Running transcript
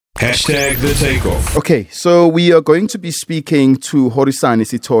The Takeoff. Okay, so we are going to be speaking to Horisani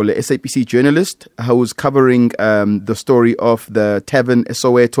Sithole, SABC Journalist, who's covering the story of the Tavern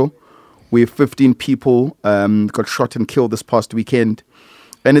Soweto, where 15 people got shot and killed this past weekend.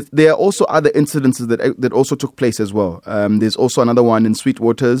 And there are also other incidences that also took place as well. There's also another one in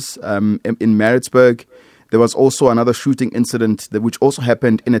Sweetwaters, in Pietermaritzburg. There was also another shooting incident which also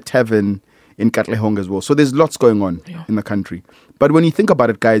happened in a tavern in Katlehong as well. So there's lots going on in the country. But when you think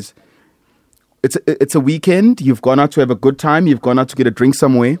about it, guys, it's a weekend. You've gone out to have a good time. You've gone out to get a drink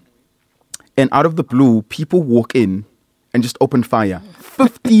somewhere. And out of the blue, people walk in and just open fire.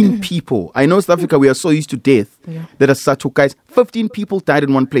 15 people. I know South Africa, we are so used to death that as such, guys, 15 people died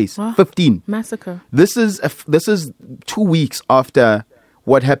in one place. Wow. 15. Massacre. This is 2 weeks after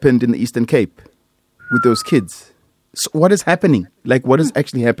what happened in the Eastern Cape with those kids. So what is happening? Like, what is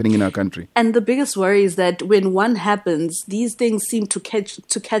actually happening in our country? And the biggest worry is that when one happens, these things seem to catch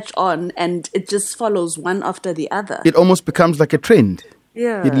on, and it just follows one after the other. It almost becomes like a trend.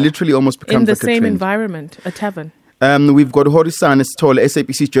 Yeah. It literally almost becomes like a trend. In the same environment, a tavern. We've got Horisani Sithole,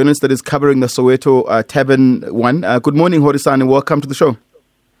 SABC Journalist, that is covering the Soweto Tavern one. Good morning, Horisani. Welcome to the show.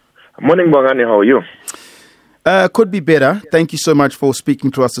 Morning, Bongani. How are you? Could be better. Thank you so much for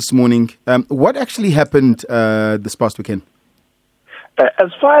speaking to us this morning. What actually happened this past weekend?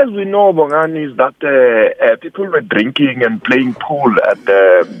 As far as we know, Bongani, is that people were drinking and playing pool at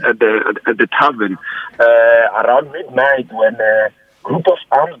the tavern around midnight when a group of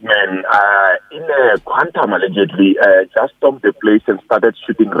armed men in a quantum allegedly just stormed the place and started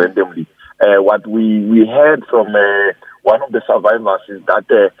shooting randomly. What we heard from one of the survivors is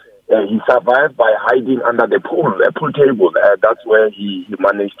that he survived by hiding under the pool table. That's where he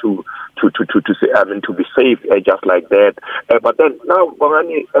managed to be safe, just like that. But then now,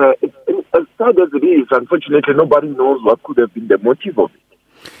 Bongani, as sad as it is, unfortunately, nobody knows what could have been the motive of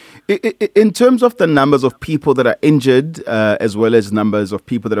it. In terms of the numbers of people that are injured, as well as numbers of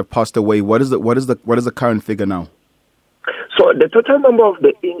people that have passed away, what is the current figure now? So the total number of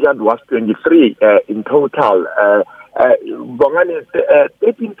the injured was 23 in total.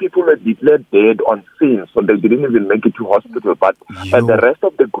 13 people were declared dead on scene, so they didn't even make it to hospital. But the rest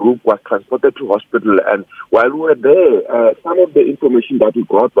of the group was transported to hospital. And while we were there, some of the information that we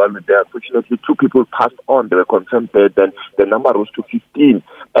got while we were there, unfortunately, 2 people passed on. They were confirmed dead. Then the number rose to 15.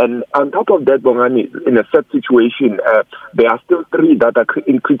 And on top of that, Bongani, in a sad situation, there are still 3 that are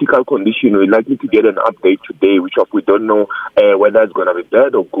in critical condition. We're likely to get an update today, which we don't know whether it's going to be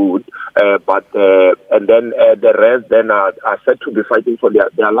bad or good. And then the rest then are said to be fighting for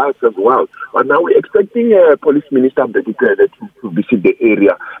their lives as well. But now we're expecting Police Minister to visit the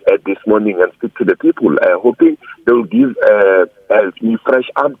area this morning and speak to the people, hoping they'll give a fresh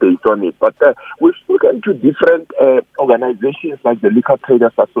update on it. But we've spoken to different organizations like the Liquor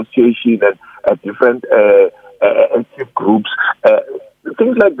Traders Association and different active groups.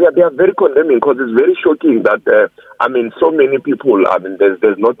 Things like that, they are very condemning because it's very shocking that, so many people,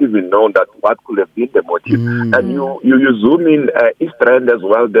 there's not even known that what could have been the motive. And you zoom in East Rand as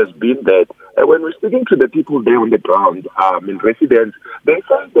well, there's been that. When we're speaking to the people there on the ground, residents, they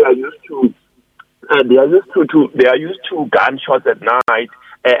say they are used to gunshots at night.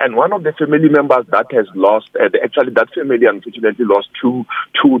 And one of the family members that has lost, that family unfortunately lost two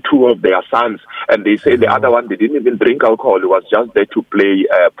of their sons. And they say the other one, they didn't even drink alcohol. He was just there to play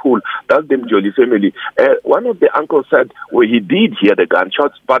pool. That's the Mjoli family. One of the uncles said, well, he did hear the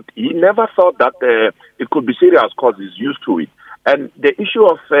gunshots, but he never thought that it could be serious because he's used to it. And the issue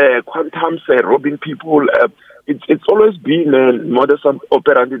of quantums robbing people, it's always been a modus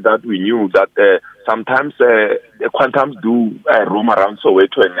operandi that we knew that sometimes the quantums do roam around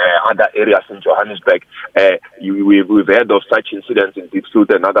Soweto and other areas in Johannesburg. We've heard of such incidents in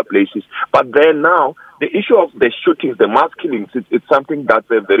Diepsloot and other places. But then now, the issue of the shootings, the mass killings, it's something that's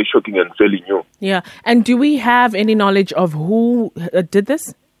very shocking and fairly new. Yeah. And do we have any knowledge of who did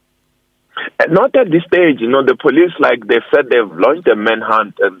this? Not at this stage. The police, like they said, they've launched a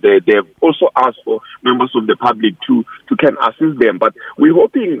manhunt and they've also asked for members of the public to can assist them. But we're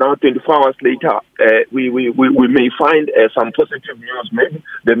hoping now, 24 hours later, we may find some positive news. Maybe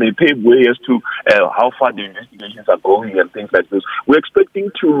they may pave way as to how far the investigations are going and things like this. We're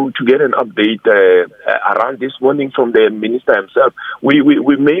expecting to get an update around this morning from the minister himself. We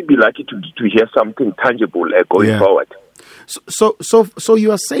may be lucky to hear something tangible going forward. So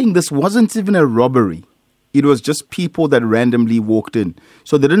you are saying this wasn't even a robbery? It was just people that randomly walked in.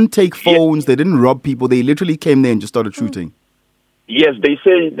 So they didn't take phones, they didn't rob people, they literally came there and just started shooting. Yes, they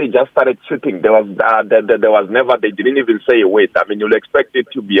say they just started shooting. There was never, they didn't even say wait. I mean, you'll expect it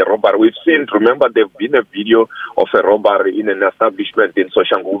to be a robbery. We've seen, remember, there's been a video of a robbery in an establishment in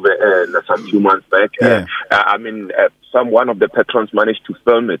Soshanguve some few months back. Yeah. One of the patrons managed to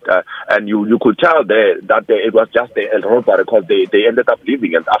film it, and you could tell there that it was just a robbery because they ended up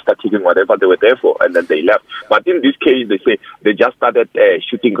leaving and after taking whatever they were there for, and then they left. But in this case, they say they just started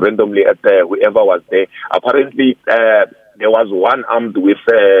shooting randomly at whoever was there. Apparently, there was one armed with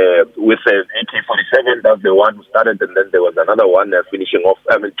an AK-47. That's the one who started, and then there was another one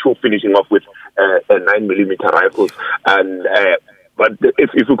two finishing off with 9mm rifles. And but if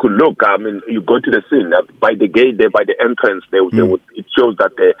you could look, I mean, you go to the scene by the gate there, by the entrance, it shows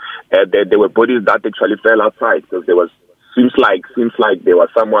that there were bodies that actually fell outside because there was. Seems like there was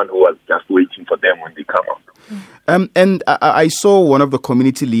someone who was just waiting for them when they come out. And I saw one of the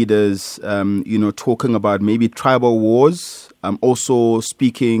community leaders, talking about maybe tribal wars. Also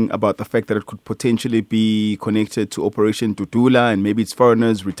speaking about the fact that it could potentially be connected to Operation Dudula and maybe it's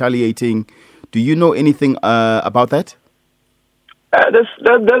foreigners retaliating. Do you know anything about that? There's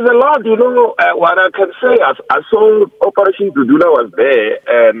a lot, what I can say. I saw Operation Dudula was there,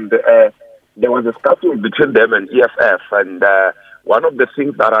 and there was a scuffle between them and EFF, and one of the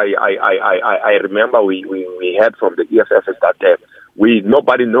things that I remember we heard from the EFF is that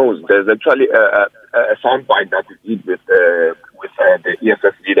nobody knows. There's actually a soundbite that we did with the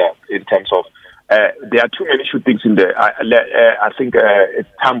EFF leader in terms of there are too many shootings in there. I think it's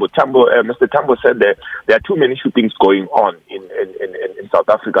Tambo. Mr. Tambo said there are too many shootings going on in South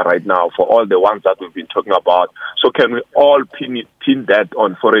Africa right now for all the ones that we've been talking about. So can we all pin that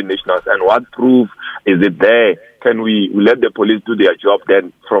on foreign nationals? And what proof is it there? Can we let the police do their job?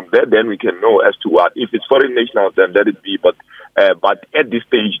 Then from there, then we can know as to what. If it's foreign nationals, then let it be. But at this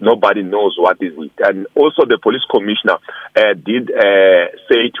stage, nobody knows what is it. And also the police commissioner did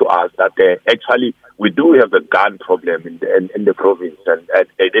say to us that actually we do have a gun problem in the province, and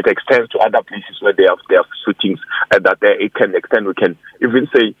it extends to other places where they have shootings, and that it can extend. We can even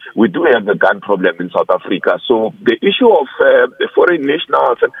say we do have a gun problem in South Africa. So the issue of the foreign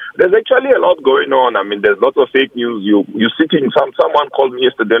nationals, and there's actually a lot going on. I mean, there's lots of fake news. You're sitting. Someone called me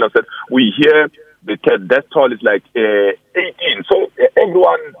yesterday and said we hear the death toll is like 18. So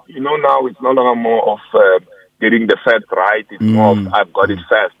everyone, now it's no longer more of getting the facts right. It's more of I've got it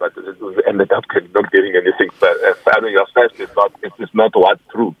fast, but it ended up not getting anything fast. Your fast is not what's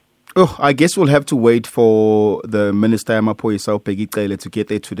true. Oh, I guess we'll have to wait for the Minister Yamapoisa Pegicele to get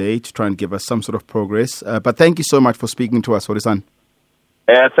there today to try and give us some sort of progress. But thank you so much for speaking to us, Horisani.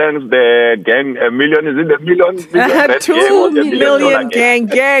 Thanks, the gang. A million, is it a million? 2 million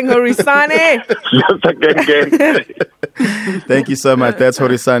gang, Horisani. Just a gang. Thank you so much. That's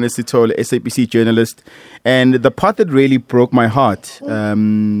Horisani Sithole, SABC Journalist. And the part that really broke my heart.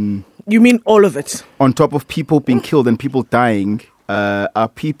 You mean all of it? On top of people being killed and people dying, are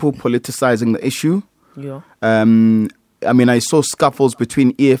people politicizing the issue? Yeah. I saw scuffles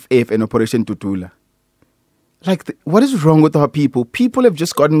between EFF and Operation Dudula. What is wrong with our people? People have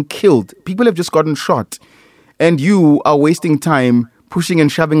just gotten killed. People have just gotten shot. And you are wasting time pushing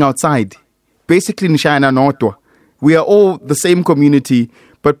and shoving outside. Basically, in China, Notwa. We are all the same community,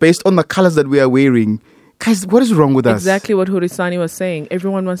 but based on the colors that we are wearing, guys, what is wrong with us? Exactly what Horisani was saying.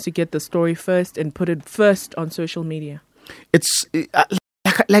 Everyone wants to get the story first and put it first on social media. It's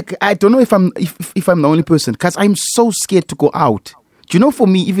I don't know if I'm the only person, because I'm so scared to go out. Do you know, for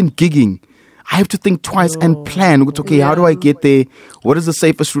me, even gigging, I have to think twice and plan. How do I get there? What is the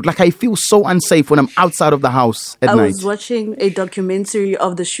safest route? I feel so unsafe when I'm outside of the house at night. I was watching a documentary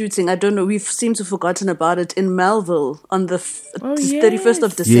of the shooting. I don't know. We've seemed to have forgotten about it in Melville on the 31st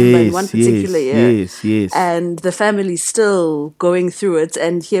of December in one particular year. Yes. And the family's still going through it.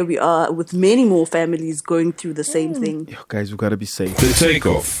 And here we are with many more families going through the same thing. Guys, we've got to be safe. The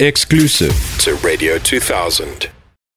Takeoff, exclusive to Radio 2000.